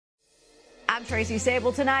I'm Tracy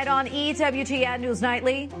Sable. Tonight on EWTN News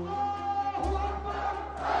Nightly.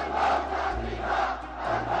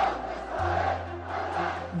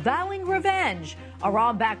 Vowing revenge.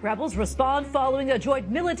 Iran-backed rebels respond following a joint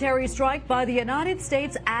military strike by the United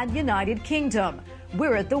States and United Kingdom.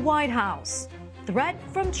 We're at the White House. Threat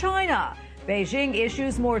from China. Beijing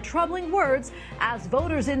issues more troubling words as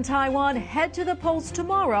voters in Taiwan head to the polls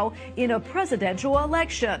tomorrow in a presidential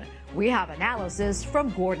election. We have analysis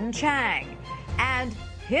from Gordon Chang. And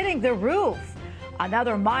hitting the roof.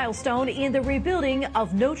 Another milestone in the rebuilding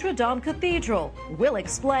of Notre Dame Cathedral. We'll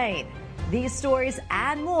explain. These stories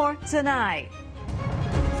and more tonight.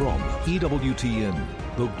 From EWTN,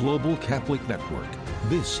 the Global Catholic Network,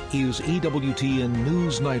 this is EWTN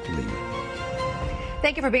News Nightly.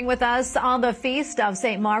 Thank you for being with us on the Feast of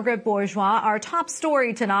St. Margaret Bourgeois. Our top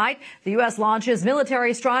story tonight, the U.S. launches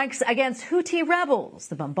military strikes against Houthi rebels.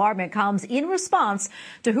 The bombardment comes in response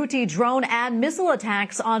to Houthi drone and missile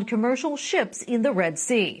attacks on commercial ships in the Red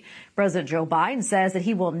Sea. President Joe Biden says that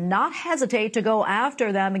he will not hesitate to go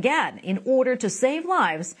after them again in order to save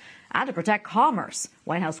lives and to protect commerce.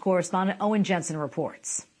 White House correspondent Owen Jensen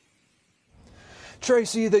reports.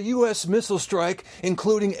 Tracy, the U.S. missile strike,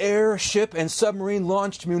 including air, ship, and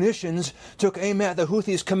submarine-launched munitions, took aim at the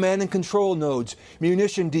Houthis' command and control nodes,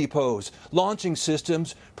 munition depots, launching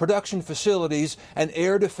systems, production facilities, and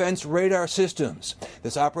air defense radar systems.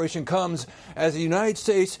 This operation comes as the United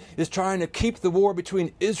States is trying to keep the war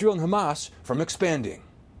between Israel and Hamas from expanding.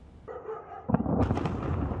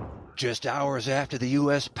 Just hours after the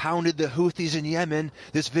U.S. pounded the Houthis in Yemen,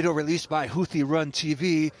 this video released by Houthi-run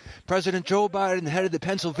TV, President Joe Biden headed to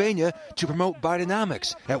Pennsylvania to promote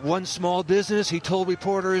Bidenomics. At one small business, he told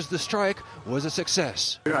reporters the strike was a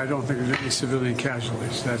success. I don't think there's any civilian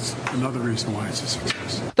casualties. That's another reason why it's a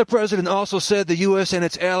success. The president also said the U.S. and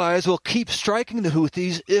its allies will keep striking the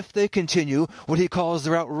Houthis if they continue what he calls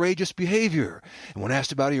their outrageous behavior. And when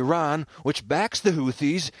asked about Iran, which backs the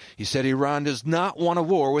Houthis, he said Iran does not want a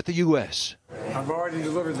war with the U.S. I've already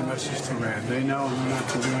delivered the message to Iran. They know not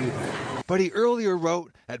to do anything. But he earlier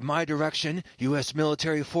wrote, at my direction, U.S.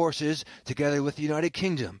 military forces, together with the United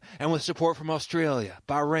Kingdom and with support from Australia,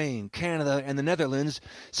 Bahrain, Canada, and the Netherlands,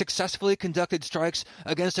 successfully conducted strikes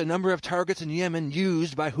against a number of targets in Yemen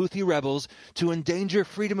used by Houthi rebels to endanger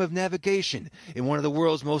freedom of navigation in one of the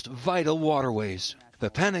world's most vital waterways. The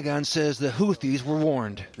Pentagon says the Houthis were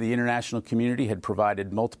warned. The international community had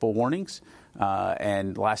provided multiple warnings,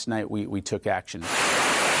 and last night we took action.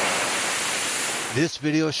 This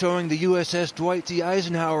video showing the USS Dwight D.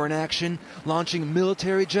 Eisenhower in action, launching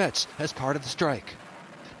military jets as part of the strike.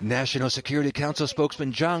 National Security Council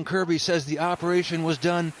spokesman John Kirby says the operation was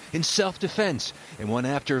done in self-defense and went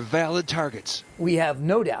after valid targets. We have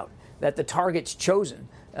no doubt that the targets chosen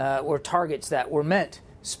were targets that were meant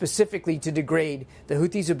specifically to degrade the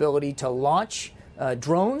Houthis' ability to launch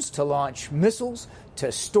drones, to launch missiles,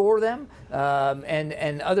 to store them,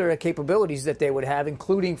 and other capabilities that they would have,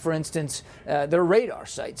 including, for instance, their radar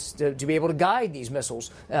sites, to be able to guide these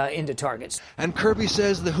missiles into targets. And Kirby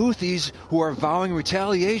says the Houthis, who are vowing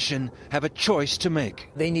retaliation, have a choice to make.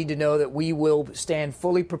 They need to know that we will stand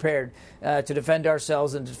fully prepared to defend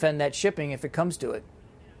ourselves and defend that shipping if it comes to it.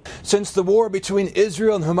 Since the war between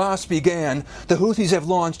Israel and Hamas began, the Houthis have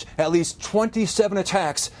launched at least 27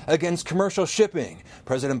 attacks against commercial shipping.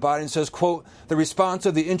 President Biden says, quote, the response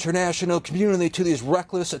of the international community to these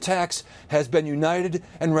reckless attacks has been united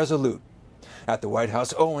and resolute. At the White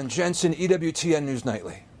House, Owen Jensen, EWTN News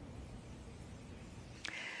Nightly.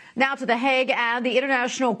 Now to The Hague and the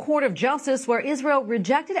International Court of Justice, where Israel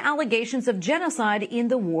rejected allegations of genocide in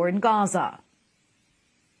the war in Gaza.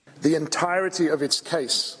 The entirety of its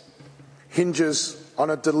case hinges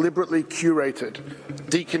on a deliberately curated,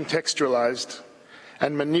 decontextualized,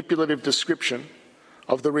 and manipulative description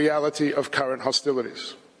of the reality of current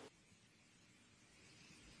hostilities.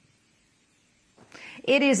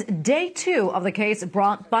 It is day 2 of the case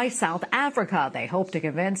brought by South Africa. They hope to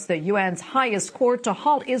convince the UN's highest court to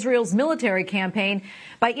halt Israel's military campaign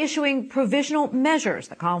by issuing provisional measures.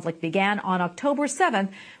 The conflict began on October 7th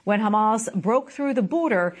when Hamas broke through the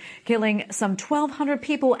border, killing some 1,200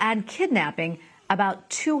 people and kidnapping about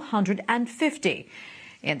 250.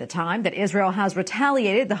 In the time that Israel has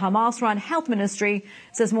retaliated, the Hamas-run health ministry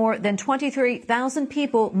says more than 23,000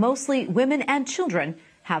 people, mostly women and children,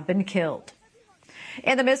 have been killed.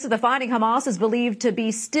 In the midst of the fighting, Hamas is believed to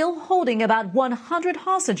be still holding about 100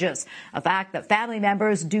 hostages, a fact that family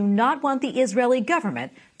members do not want the Israeli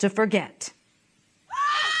government to forget.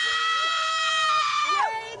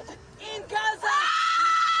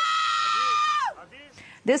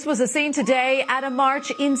 This was a scene today at a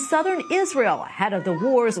march in southern Israel ahead of the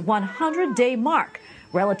war's 100-day mark.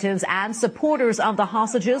 Relatives and supporters of the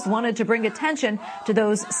hostages wanted to bring attention to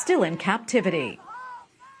those still in captivity.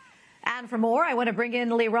 And for more, I want to bring in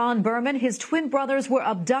Liran Berman. His twin brothers were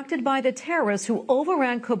abducted by the terrorists who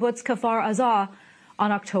overran kibbutz Kfar Aza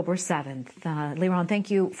on October 7th. Liran,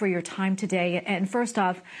 thank you for your time today. And first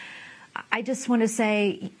off, I just want to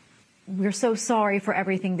say we're so sorry for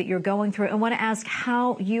everything that you're going through. I want to ask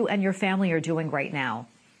how you and your family are doing right now.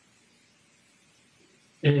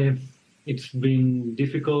 It's been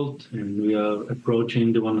difficult, and we are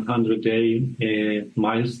approaching the 100-day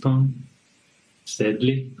milestone,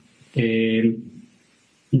 sadly.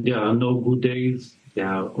 There are no good days. There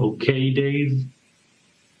are okay days.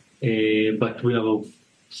 But we are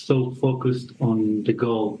so focused on the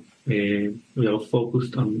goal. We are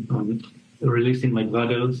focused on releasing my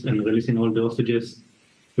brothers and releasing all the hostages.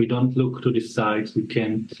 We don't look to the sides. We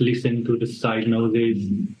can't listen to the side nowadays.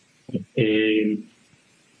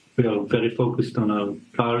 We are very focused on our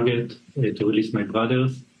target to release my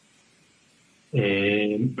brothers.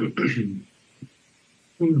 The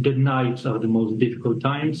nights are the most difficult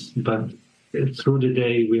times, but through the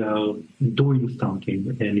day we are doing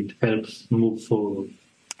something, and it helps move forward.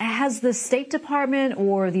 Has the State Department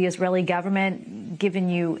or the Israeli government given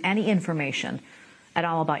you any information at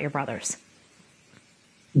all about your brothers?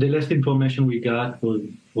 The last information we got was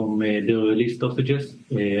from the released hostages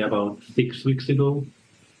about 6 weeks ago.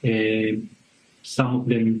 Some of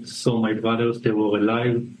them saw my brothers. They were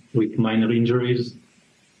alive with minor injuries,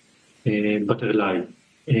 but alive.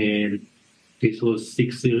 This was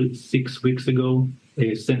six weeks ago.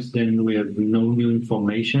 Since then, we have no new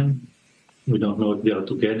information. We don't know if they are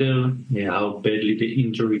together, how badly the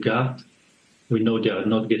injury got. We know they are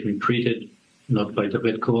not getting treated, not by the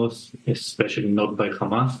Red Cross, especially not by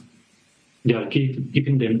Hamas. They are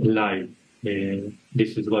keeping them alive.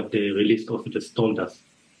 This is what the released officers told us.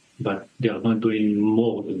 But they are not doing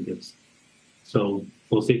more than this. So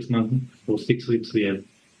for 6 months, for 6 weeks, we have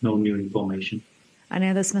no new information. I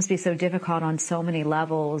know this must be so difficult on so many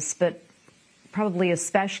levels, but probably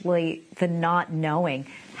especially the not knowing.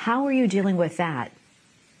 How are you dealing with that?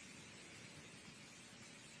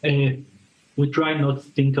 We try not to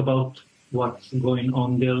think about what's going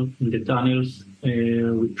on there in the tunnels.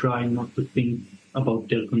 We try not to think about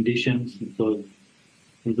their conditions, because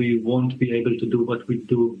we won't be able to do what we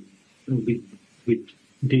do with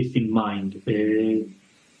this in mind.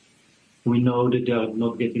 We know that they are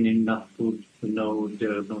not getting enough food. We know they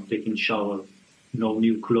are not taking showers, no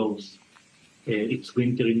new clothes. It's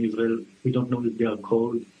winter in Israel. We don't know if they are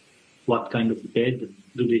cold. What kind of bed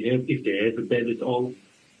do they have, if they have a bed at all.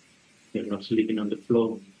 They're not sleeping on the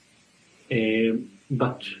floor.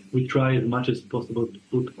 But we try as much as possible to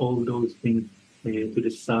put all those things to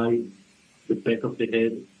the side, the back of the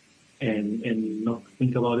head, and not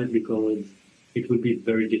think about it, because it will be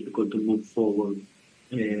very difficult to move forward.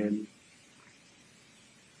 And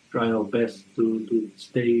try our best to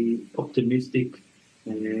stay optimistic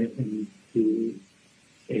and to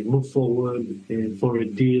move forward for a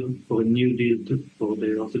deal, for a new deal for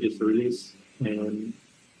the hostages release, and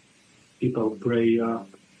keep our prayer up.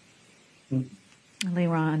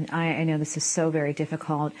 Liran, I know this is so very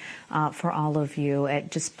difficult for all of you.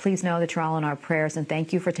 Just please know that you're all in our prayers, and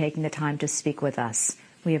thank you for taking the time to speak with us.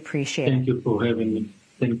 We appreciate it. Thank you for having me.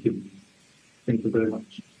 Thank you. Thank you very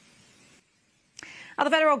much. The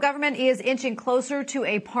federal government is inching closer to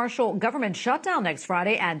a partial government shutdown next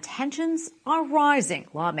Friday, and tensions are rising.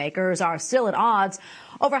 Lawmakers are still at odds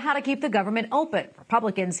over how to keep the government open.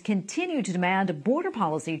 Republicans continue to demand border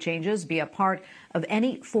policy changes be a part of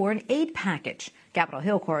any foreign aid package. Capitol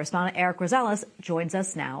Hill correspondent Eric Rosales joins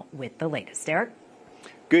us now with the latest. Eric?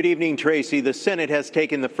 Good evening, Tracy. The Senate has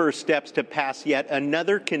taken the first steps to pass yet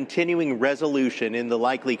another continuing resolution in the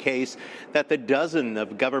likely case that the dozen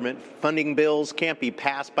of government funding bills can't be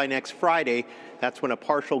passed by next Friday. That's when a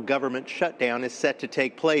partial government shutdown is set to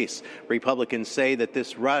take place. Republicans say that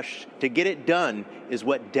this rush to get it done is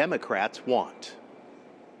what Democrats want.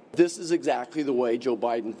 This is exactly the way Joe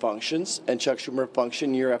Biden functions and Chuck Schumer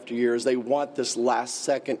function year after year. Is they want this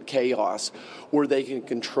last-second chaos where they can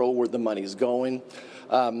control where the money's going.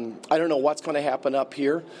 I don't know what's going to happen up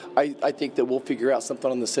here. I think that we'll figure out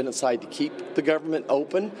something on the Senate side to keep the government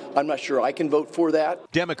open. I'm not sure I can vote for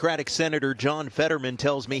that. Democratic Senator John Fetterman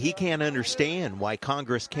tells me he can't understand why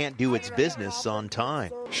Congress can't do its business on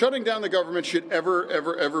time. Shutting down the government should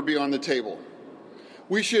ever be on the table.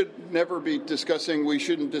 We should never be discussing, we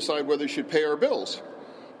shouldn't decide whether we should pay our bills.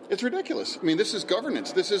 It's ridiculous. I mean, this is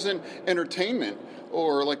governance. This isn't entertainment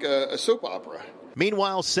or like a soap opera.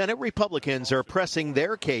 Meanwhile, Senate Republicans are pressing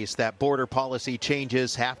their case that border policy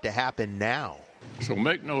changes have to happen now. So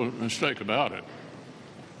make no mistake about it.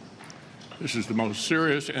 This is the most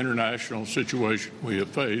serious international situation we have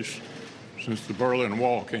faced since the Berlin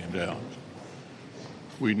Wall came down.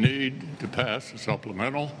 We need to pass a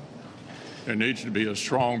supplemental. There needs to be a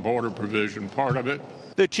strong border provision part of it.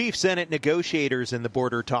 The chief Senate negotiators in the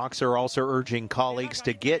border talks are also urging colleagues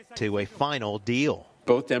to get to a final deal.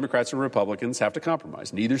 Both Democrats and Republicans have to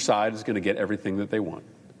compromise. Neither side is going to get everything that they want.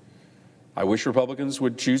 I wish Republicans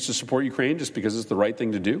would choose to support Ukraine just because it's the right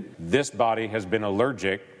thing to do. This body has been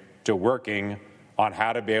allergic to working on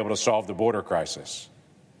how to be able to solve the border crisis.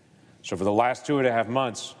 So for the last 2.5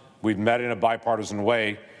 months, we've met in a bipartisan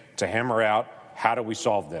way to hammer out how do we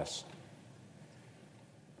solve this?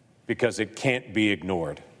 Because it can't be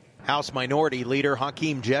ignored. House Minority Leader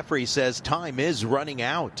Hakeem Jeffries says time is running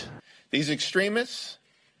out. These extremists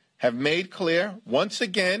have made clear once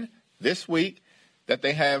again this week that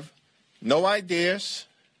they have no ideas,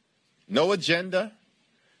 no agenda,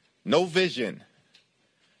 no vision,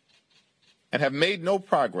 and have made no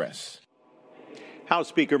progress. House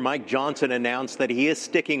Speaker Mike Johnson announced that he is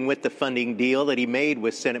sticking with the funding deal that he made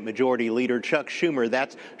with Senate Majority Leader Chuck Schumer.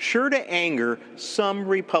 That's sure to anger some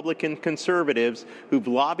Republican conservatives who've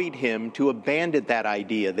lobbied him to abandon that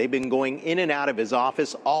idea. They've been going in and out of his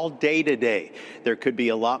office all day today. There could be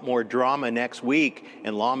a lot more drama next week,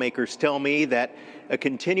 and lawmakers tell me that a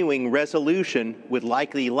continuing resolution would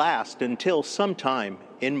likely last until sometime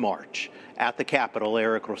in March. At the Capitol,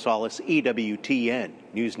 Eric Rosales, EWTN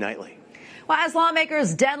News Nightly. Well, as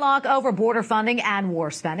lawmakers deadlock over border funding and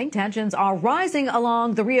war spending, tensions are rising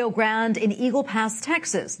along the Rio Grande in Eagle Pass,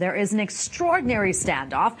 Texas. There is an extraordinary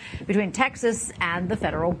standoff between Texas and the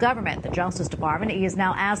federal government. The Justice Department is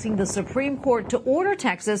now asking the Supreme Court to order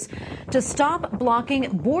Texas to stop blocking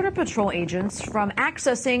Border Patrol agents from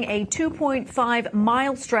accessing a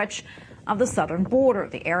 2.5-mile stretch of the southern border,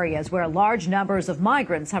 the areas where large numbers of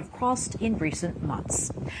migrants have crossed in recent months.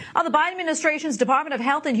 The Biden administration's Department of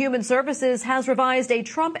Health and Human Services has revised a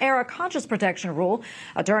Trump-era conscious protection rule.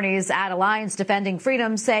 Attorneys at Alliance Defending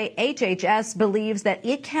Freedom say HHS believes that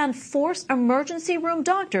it can force emergency room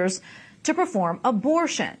doctors to perform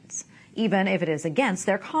abortions, even if it is against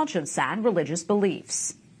their conscience and religious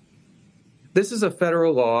beliefs. This is a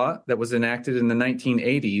federal law that was enacted in the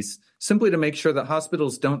 1980s simply to make sure that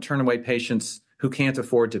hospitals don't turn away patients who can't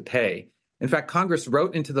afford to pay. In fact, Congress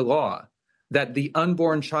wrote into the law that the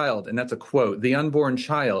unborn child, and that's a quote, the unborn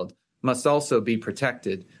child must also be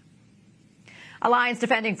protected. Alliance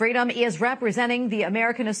Defending Freedom is representing the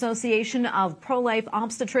American Association of Pro-Life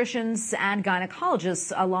Obstetricians and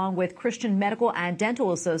Gynecologists, along with Christian Medical and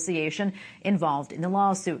Dental Association, involved in the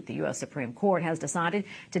lawsuit. The U.S. Supreme Court has decided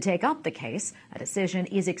to take up the case. A decision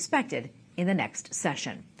is expected in the next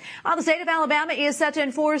session. The state of Alabama is set to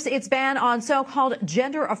enforce its ban on so-called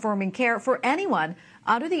gender-affirming care for anyone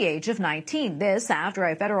under the age of 19. This after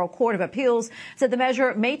a federal court of appeals said the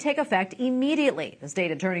measure may take effect immediately. The state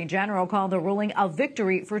attorney general called the ruling a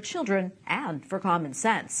victory for children and for common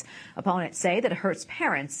sense. Opponents say that it hurts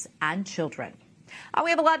parents and children. We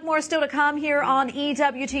have a lot more still to come here on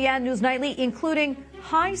EWTN News Nightly, including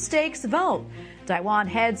high-stakes vote. Taiwan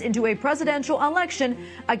heads into a presidential election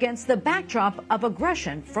against the backdrop of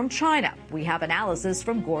aggression from China. We have analysis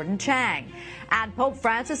from Gordon Chang. And Pope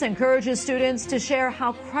Francis encourages students to share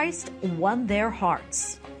how Christ won their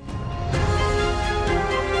hearts.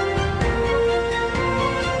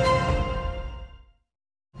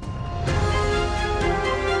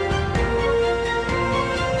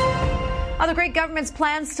 The Greek government's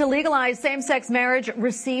plans to legalize same-sex marriage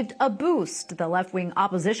received a boost. The left-wing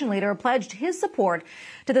opposition leader pledged his support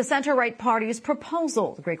to the center-right party's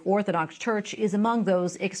proposal. The Greek Orthodox Church is among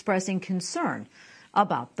those expressing concern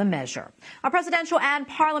about the measure. Our presidential and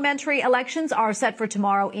parliamentary elections are set for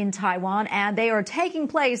tomorrow in Taiwan, and they are taking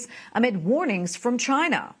place amid warnings from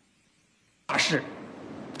China.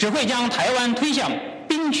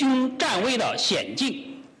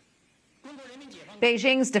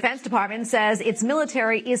 Beijing's Defense Department says its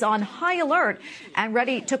military is on high alert and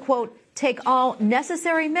ready to, quote, take all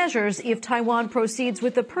necessary measures if Taiwan proceeds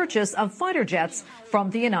with the purchase of fighter jets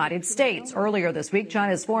from the United States. Earlier this week,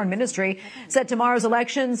 China's foreign ministry said tomorrow's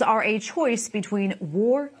elections are a choice between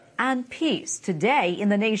war and peace. Today, in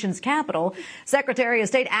the nation's capital, Secretary of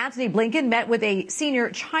State Antony Blinken met with a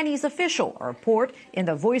senior Chinese official. A report in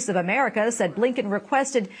The Voice of America said Blinken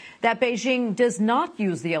requested that Beijing does not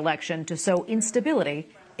use the election to sow instability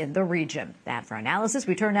in the region. And for analysis,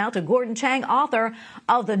 we turn now to Gordon Chang, author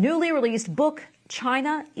of the newly released book,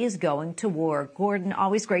 China is Going to War. Gordon,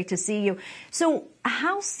 always great to see you. So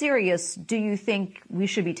how serious do you think we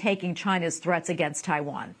should be taking China's threats against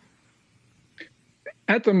Taiwan?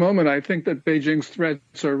 At the moment, I think that Beijing's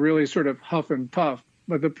threats are really sort of huff and puff.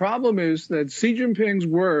 But the problem is that Xi Jinping's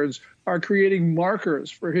words are creating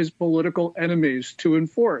markers for his political enemies to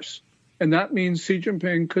enforce. And that means Xi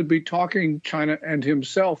Jinping could be talking China and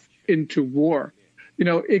himself into war. You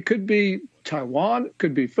know, it could be Taiwan,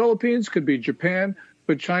 could be Philippines, could be Japan,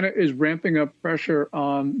 but China is ramping up pressure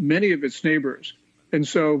on many of its neighbors. And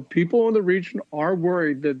so people in the region are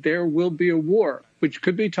worried that there will be a war, which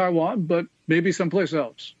could be Taiwan, but maybe someplace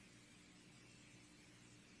else.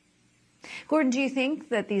 Gordon, do you think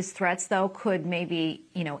that these threats, though, could maybe,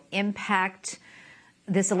 impact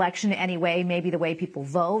this election in any way, maybe the way people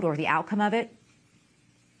vote or the outcome of it?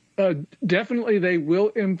 Definitely they will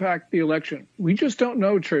impact the election. We just don't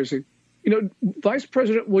know, Tracy. Vice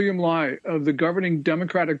President William Lai of the governing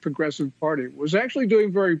Democratic Progressive Party was actually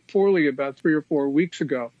doing very poorly about 3 or 4 weeks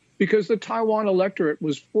ago because the Taiwan electorate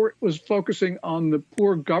was focusing on the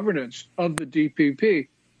poor governance of the DPP.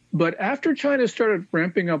 But after China started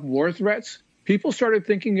ramping up war threats, people started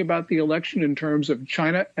thinking about the election in terms of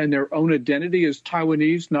China and their own identity as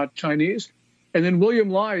Taiwanese, not Chinese. And then William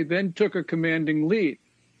Lai then took a commanding lead.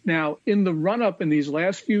 Now, in the run-up in these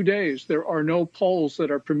last few days, there are no polls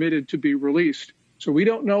that are permitted to be released. So we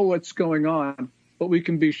don't know what's going on. But we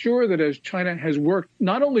can be sure that as China has worked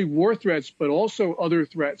not only war threats, but also other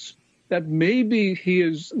threats, that maybe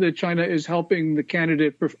China is helping the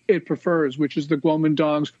candidate it prefers, which is the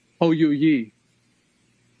Kuomintang's Hou Yu-yi.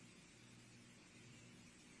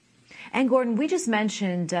 And Gordon, we just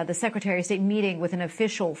mentioned the Secretary of State meeting with an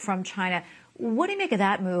official from China. What do you make of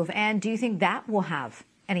that move? And do you think that will have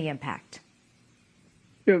any impact?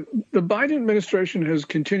 The Biden administration has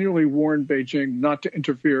continually warned Beijing not to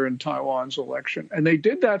interfere in Taiwan's election. And they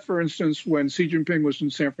did that, for instance, when Xi Jinping was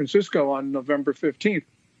in San Francisco on November 15th.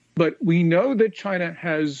 But we know that China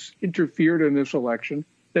has interfered in this election,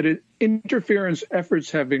 that interference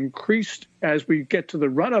efforts have increased as we get to the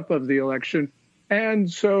run-up of the election. And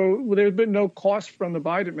so there's been no cost from the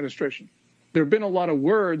Biden administration. There have been a lot of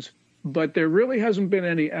words, but there really hasn't been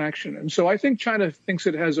any action. And so I think China thinks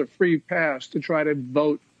it has a free pass to try to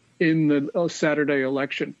vote in the Saturday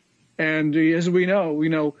election. And as we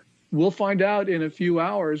know, we'll find out in a few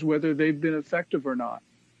hours whether they've been effective or not.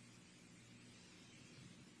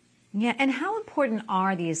 Yeah, and how important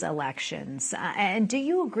are these elections? And do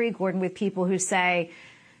you agree, Gordon, with people who say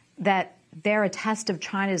that they're a test of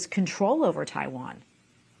China's control over Taiwan?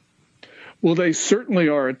 Well, they certainly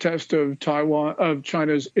are a test of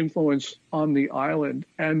China's influence on the island.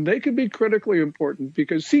 And they could be critically important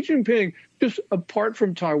because Xi Jinping, just apart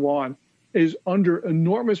from Taiwan, is under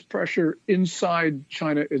enormous pressure inside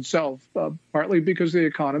China itself, partly because of the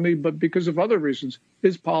economy, but because of other reasons.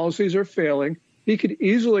 His policies are failing. He could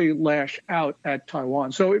easily lash out at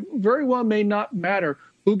Taiwan. So it very well may not matter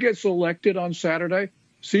who gets elected on Saturday.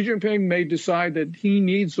 Xi Jinping may decide that he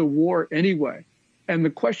needs a war anyway. And the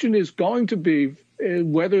question is going to be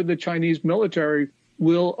whether the Chinese military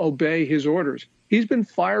will obey his orders. He's been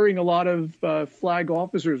firing a lot of flag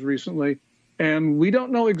officers recently, and we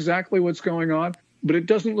don't know exactly what's going on, but it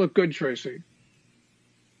doesn't look good, Tracy.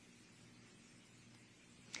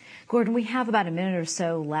 Gordon, we have about a minute or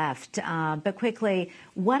so left, but quickly,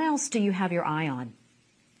 what else do you have your eye on?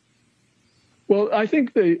 Well, I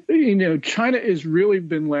think China has really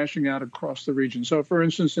been lashing out across the region. So, for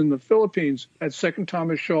instance, in the Philippines, at Second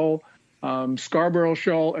Thomas Shoal, Scarborough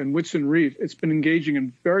Shoal, and Whitsun Reef, it's been engaging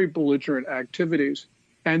in very belligerent activities.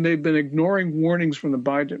 And they've been ignoring warnings from the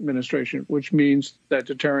Biden administration, which means that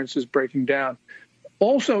deterrence is breaking down.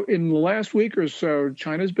 Also, in the last week or so,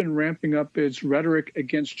 China's been ramping up its rhetoric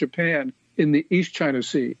against Japan in the East China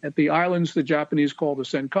Sea. At the islands, the Japanese call the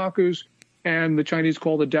Senkakus, and the Chinese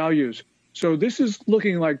call the Diaoyus. So this is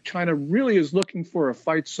looking like China really is looking for a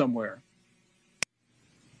fight somewhere.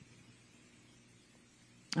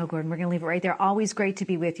 Oh, Gordon, we're going to leave it right there. Always great to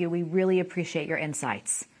be with you. We really appreciate your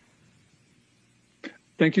insights.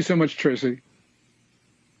 Thank you so much, Tracy.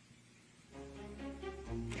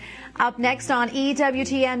 Up next on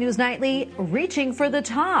EWTN News Nightly, reaching for the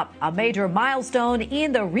top, a major milestone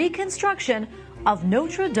in the reconstruction of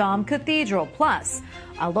Notre Dame Cathedral. Plus,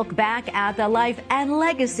 a look back at the life and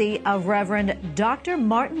legacy of Reverend Dr.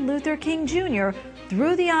 Martin Luther King Jr.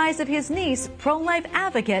 through the eyes of his niece, pro-life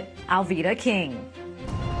advocate Alveda King.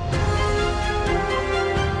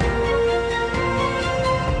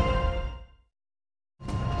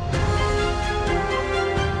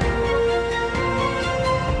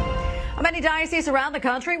 Dioceses around the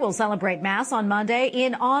country will celebrate Mass on Monday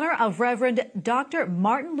in honor of Reverend Dr.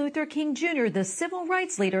 Martin Luther King Jr., the civil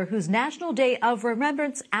rights leader whose National Day of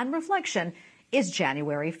Remembrance and Reflection is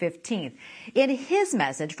January 15th. In his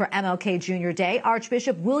message for MLK Jr. Day,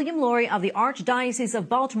 Archbishop William Lori of the Archdiocese of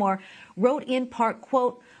Baltimore wrote in part,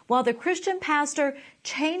 quote, "While the Christian pastor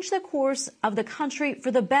changed the course of the country for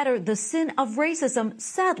the better, the sin of racism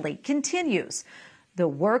sadly continues. The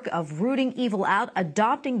work of rooting evil out,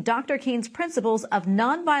 adopting Dr. King's principles of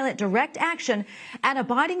nonviolent direct action, and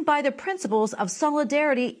abiding by the principles of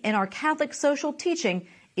solidarity in our Catholic social teaching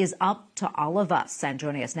is up to all of us." And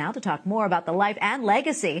joining us now to talk more about the life and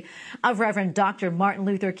legacy of Reverend Dr. Martin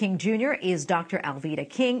Luther King Jr. is Dr. Alveda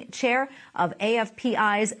King, chair of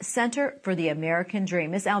AFPI's Center for the American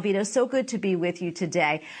Dream. Ms. Alveda, so good to be with you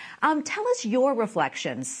today. Tell us your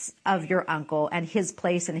reflections of your uncle and his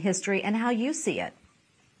place in history and how you see it.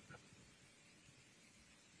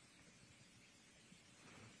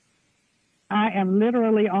 I am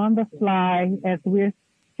literally on the fly as we're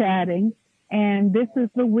chatting. And this is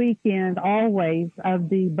the weekend always of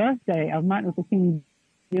the birthday of Martin Luther King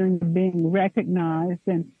Jr. being recognized.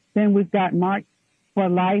 And then we've got March for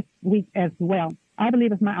Life Week as well. I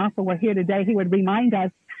believe if my uncle were here today, he would remind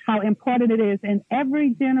us how important it is in every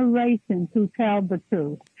generation to tell the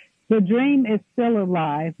truth. The dream is still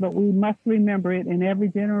alive, but we must remember it in every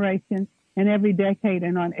generation, in every decade,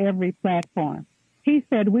 and on every platform. He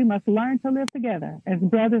said we must learn to live together as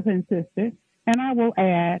brothers and sisters. And I will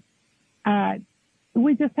add,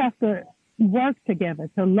 we just have to work together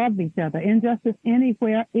to love each other. Injustice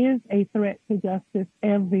anywhere is a threat to justice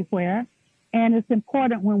everywhere. And it's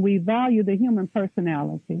important when we value the human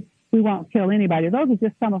personality, we won't kill anybody. Those are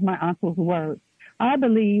just some of my uncle's words. I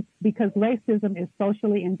believe because racism is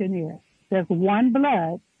socially engineered. There's one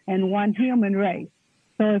blood and one human race.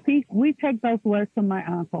 So if we take those words from my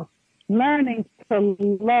uncle, learning to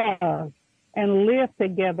love and live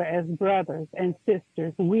together as brothers and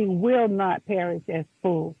sisters, we will not perish as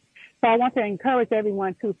fools. So I want to encourage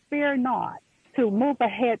everyone to fear not, to move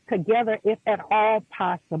ahead together if at all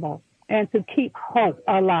possible, and to keep hope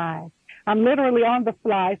alive. I'm literally on the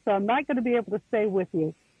fly, so I'm not going to be able to stay with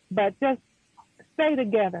you, but just stay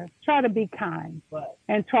together, try to be kind,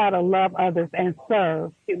 and try to love others and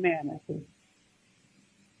serve humanity.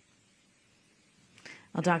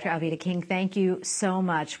 Well, Dr. Alveda King, thank you so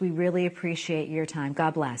much. We really appreciate your time.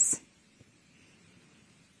 God bless.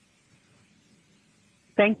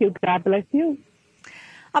 Thank you. God bless you.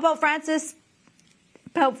 Pope Francis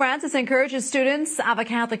encourages students of a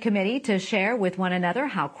Catholic committee to share with one another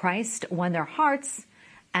how Christ won their hearts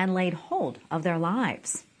and laid hold of their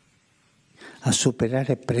lives. A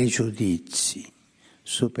superare pregiudizi.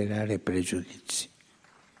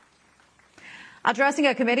 Addressing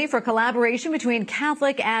a committee for collaboration between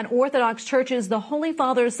Catholic and Orthodox churches, the Holy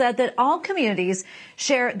Father said that all communities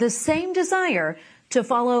share the same desire to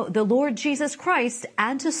follow the Lord Jesus Christ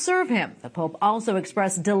and to serve him. The Pope also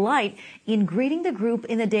expressed delight in greeting the group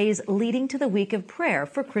in the days leading to the Week of Prayer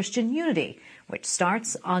for Christian Unity, which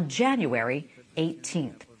starts on January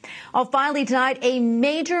 18th. Finally tonight, a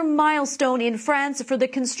major milestone in France for the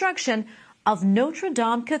construction of Notre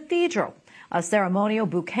Dame Cathedral. A ceremonial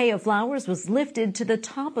bouquet of flowers was lifted to the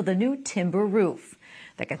top of the new timber roof.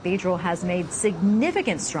 The cathedral has made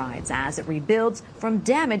significant strides as it rebuilds from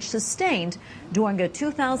damage sustained during a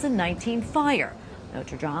 2019 fire.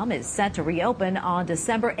 Notre Dame is set to reopen on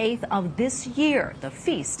December 8th of this year, the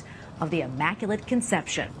Feast of the Immaculate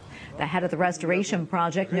Conception. The head of the restoration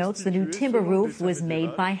project notes the new timber roof was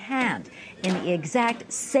made by hand in the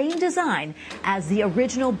exact same design as the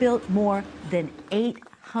original, built more than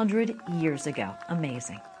 800 years ago.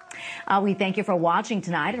 Amazing. We thank you for watching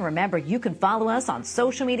tonight. And remember, you can follow us on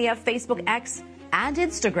social media, Facebook, X, and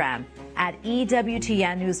Instagram at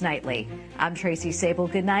EWTN News Nightly. I'm Tracy Sable.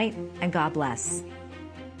 Good night and God bless.